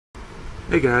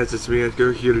Hey guys, it's me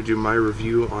Edgar here to do my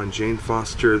review on Jane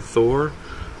Foster Thor,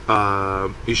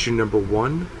 issue number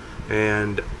 1,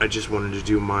 and I just wanted to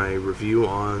do my review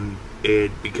on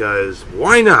it because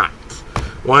why not?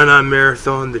 Why not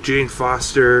marathon the Jane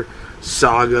Foster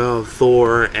saga of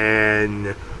Thor,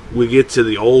 and we get to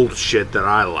the old shit that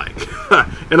I like,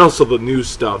 and also the new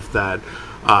stuff that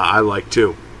I like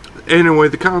too. Anyway,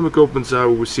 the comic opens up,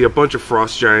 we see a bunch of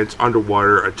frost giants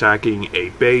underwater attacking a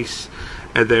base.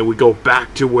 And then we go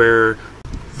back to where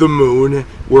the moon,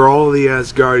 where all the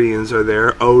Asgardians are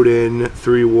there. Odin,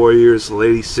 3 warriors,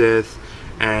 Lady Sif,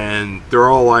 and they're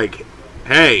all like,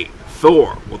 hey,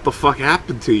 Thor, what the fuck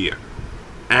happened to you?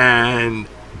 And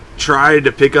tried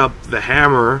to pick up the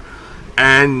hammer,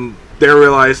 and they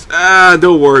realized,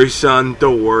 don't worry, son,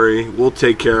 don't worry, we'll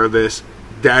take care of this.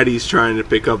 Daddy's trying to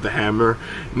pick up the hammer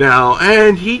now,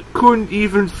 and he couldn't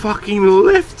even fucking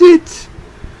lift it.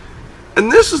 And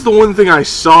this is the one thing I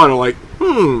saw, and I'm like,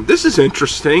 this is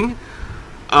interesting.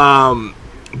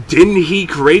 Didn't he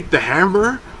create the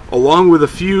hammer along with a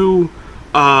few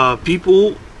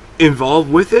people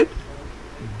involved with it?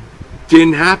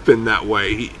 Didn't happen that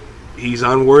way. He's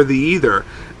unworthy either.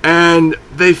 And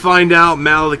they find out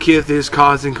Malekith is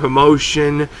causing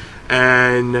commotion,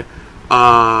 and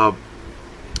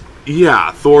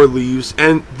yeah, Thor leaves.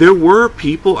 And there were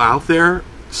people out there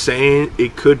saying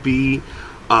it could be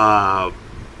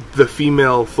the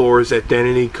female Thor's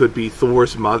identity could be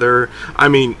Thor's mother. I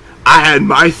mean, I had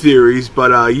my theories,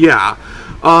 but yeah.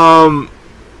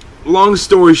 Long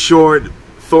story short,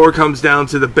 Thor comes down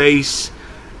to the base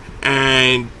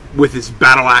and with his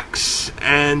battle axe,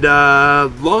 and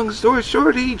long story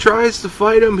short, he tries to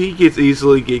fight him. He gets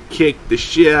kicked the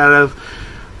shit out of.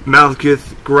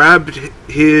 Malekith grabbed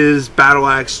his battle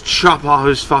axe, chop off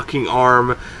his fucking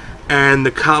arm, and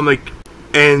the comic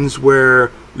ends where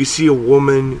we see a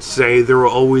woman say there will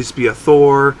always be a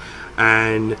Thor,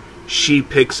 and she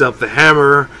picks up the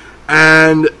hammer,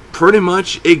 and pretty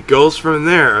much it goes from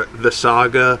there. The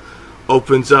saga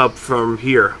opens up from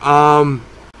here.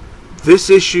 This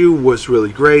issue was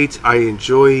really great. I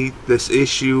enjoy this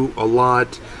issue a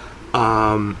lot.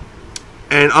 And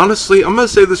honestly, I'm going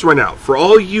to say this right now. For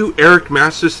all you Eric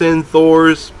Masterson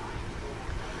Thors,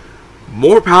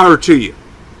 more power to you.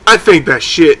 I think that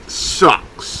shit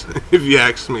sucks, if you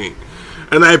ask me.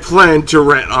 And I plan to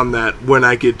rant on that when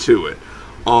I get to it,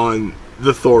 on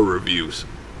the Thor reviews.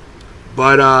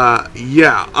 But,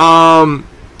 yeah, I'm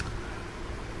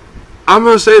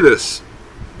gonna say this.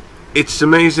 It's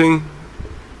amazing.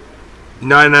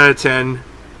 9 out of 10.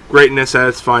 Greatness at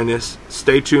its finest.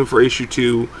 Stay tuned for issue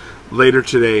 2 later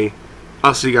today.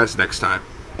 I'll see you guys next time.